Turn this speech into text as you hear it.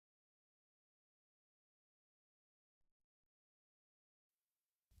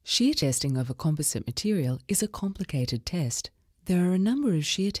Shear testing of a composite material is a complicated test. There are a number of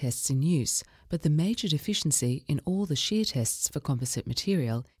shear tests in use, but the major deficiency in all the shear tests for composite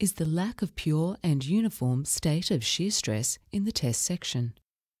material is the lack of pure and uniform state of shear stress in the test section.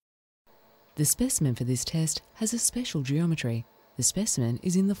 The specimen for this test has a special geometry. The specimen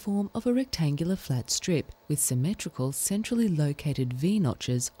is in the form of a rectangular flat strip with symmetrical centrally located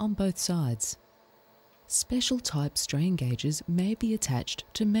V-notches on both sides. Special type strain gauges may be attached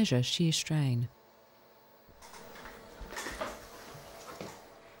to measure shear strain.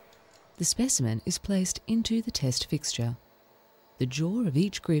 The specimen is placed into the test fixture. The jaw of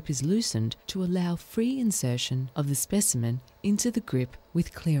each grip is loosened to allow free insertion of the specimen into the grip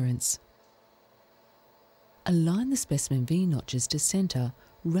with clearance. Align the specimen V-notches to centre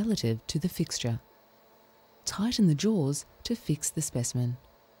relative to the fixture. Tighten the jaws to fix the specimen.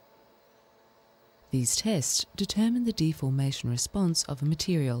 These tests determine the deformation response of a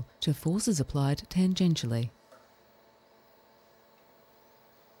material to forces applied tangentially.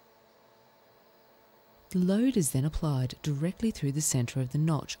 The load is then applied directly through the centre of the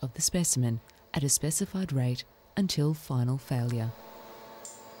notch of the specimen at a specified rate until final failure.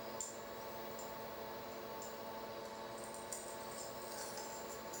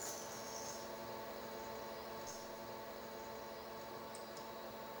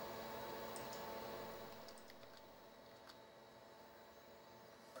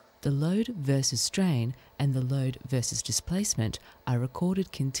 The load versus strain and the load versus displacement are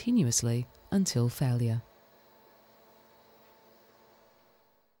recorded continuously until failure.